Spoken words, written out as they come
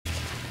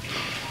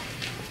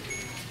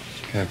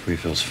Cap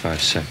refills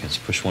 5 seconds.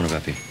 Push one of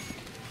Epi.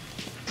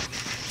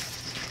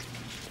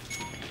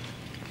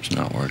 It's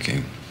not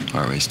working.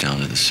 Heart rate's down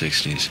to the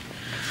 60s.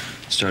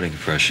 Starting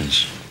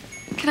compressions.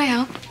 Can I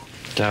help?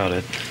 Doubt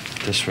it.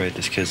 At this rate,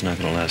 this kid's not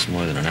gonna last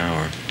more than an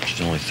hour. She's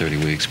only 30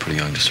 weeks, pretty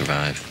young to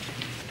survive.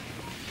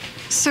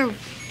 So,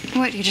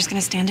 what, you're just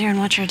gonna stand here and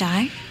watch her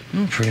die?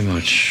 Well, pretty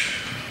much.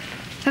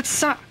 That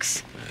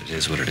sucks. It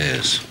is what it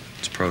is.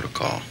 It's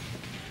protocol.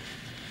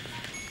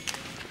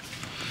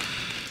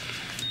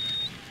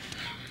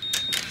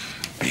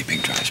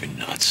 Beeping drives me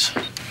nuts.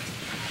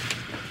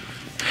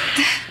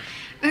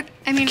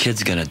 I mean... The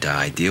kid's gonna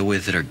die. Deal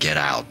with it or get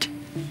out.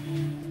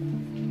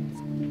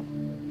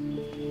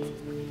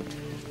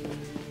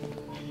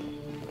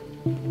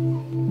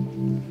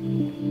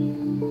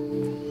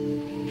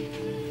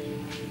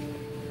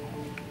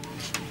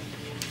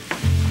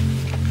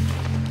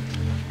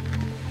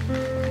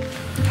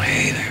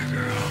 Hey there,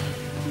 girl.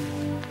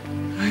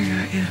 I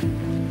got you.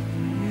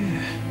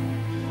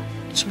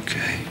 Yeah. It's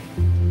okay.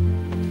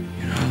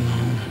 You're not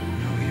alone.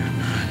 No, you're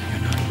not.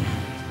 You're not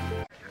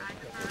alone.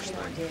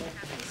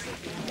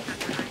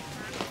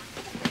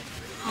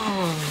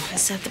 Oh,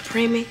 is that the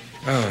preemie?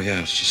 Oh,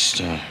 yeah, it's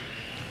just,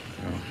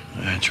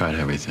 I tried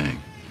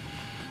everything.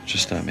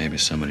 Just thought maybe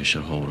somebody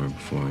should hold her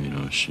before,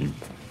 she...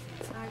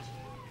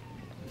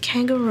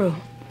 Kangaroo.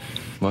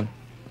 What?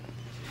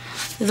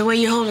 The way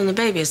you're holding the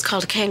baby is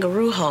called a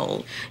kangaroo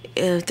hold.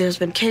 There's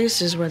been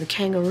cases where the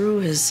kangaroo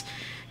has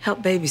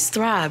helped babies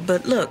thrive.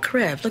 But look,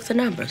 Karev, look at the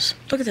numbers.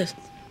 Look at this.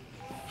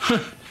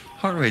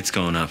 Heart rate's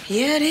going up.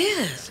 Yeah, it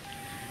is.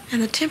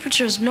 And the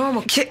temperature is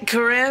normal.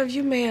 Karev,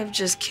 you may have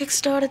just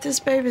kick-started this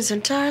baby's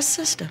entire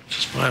system.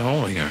 Just by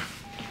holding her.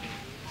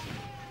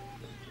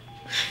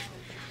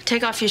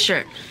 Take off your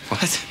shirt.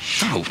 What?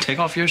 No, take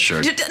off your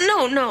shirt.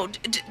 No.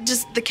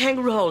 Just the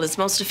kangaroo hold is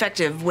most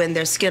effective when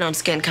there's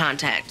skin-on-skin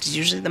contact. It's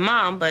usually the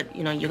mom, but,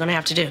 you're gonna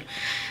have to do.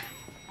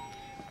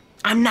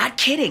 I'm not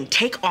kidding.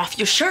 Take off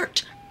your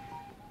shirt.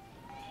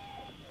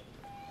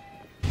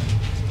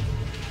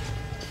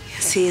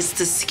 See, it's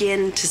the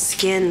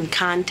skin-to-skin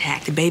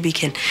contact. The baby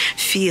can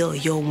feel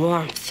your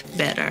warmth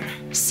better,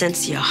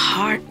 sense your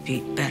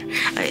heartbeat better.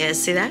 Yeah,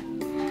 see that?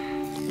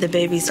 The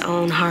baby's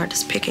own heart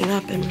is picking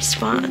up in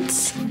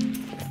response.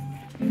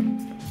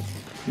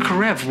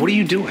 Karev, what are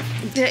you doing?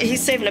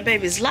 He's saving a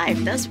baby's life,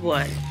 that's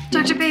what.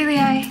 Dr. Bailey,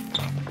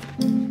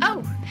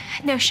 Oh,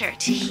 no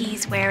shirt.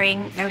 He's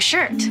wearing no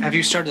shirt. Have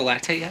you started to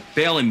lactate yet?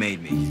 Bailey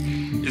made me.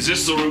 Is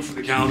this the room for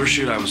the calendar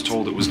shoot? I was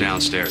told it was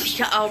downstairs.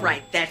 Yeah, all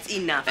right, that's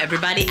enough.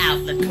 Everybody out.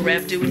 Let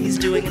Karev do what he's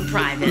doing in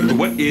private.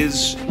 What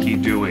is he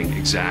doing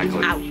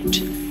exactly?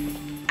 Out.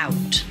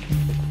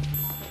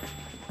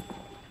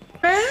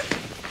 Karev?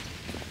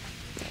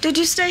 Did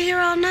you stay here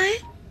all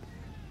night?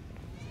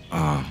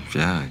 Oh,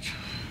 yeah,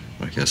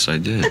 I guess I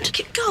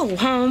did. Go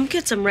home,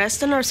 get some rest.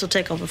 The nurse will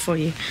take over for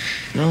you.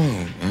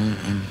 No,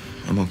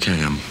 I'm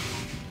okay. I'm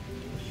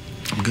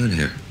good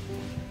here.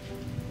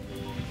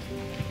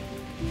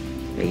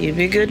 You'd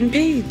be good in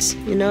peds,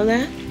 you know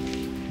that?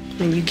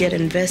 When you get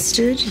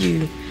invested, you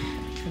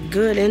have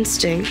good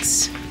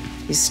instincts.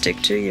 You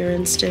stick to your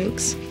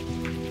instincts.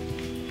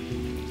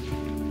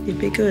 You'd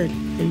be good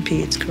in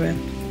peds, correct?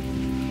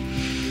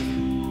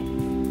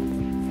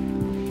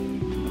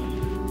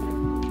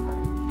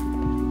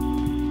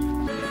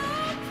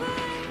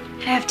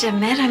 I have to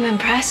admit, I'm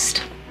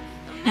impressed.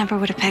 Never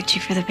would have pegged you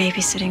for the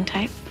babysitting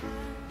type.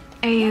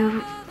 Are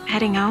you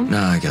heading home?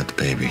 No, I got the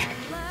baby.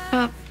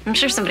 Well, I'm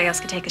sure somebody else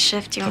could take a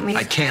shift. Do you want me to...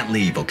 I can't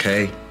leave,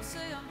 okay?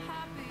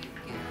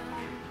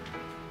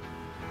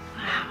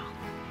 Wow.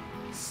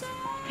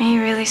 Are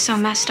you really so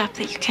messed up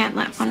that you can't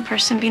let one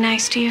person be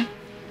nice to you?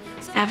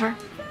 Ever?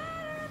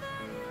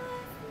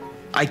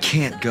 I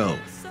can't go.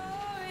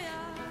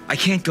 I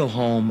can't go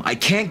home. I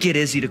can't get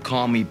Izzie to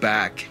call me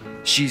back.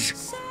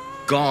 She's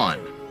gone.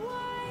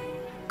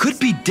 Could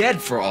be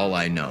dead for all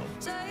I know.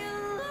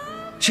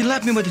 She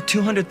left me with a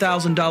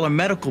 $200,000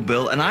 medical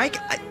bill, and I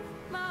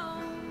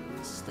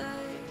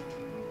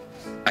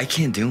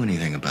can't do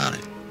anything about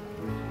it.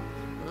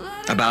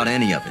 About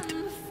any of it.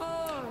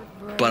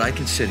 But I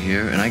can sit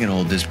here and I can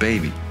hold this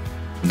baby.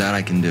 That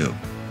I can do.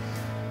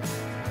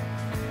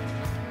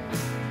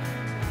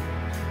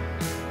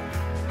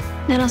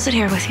 Then I'll sit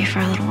here with you for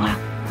a little while.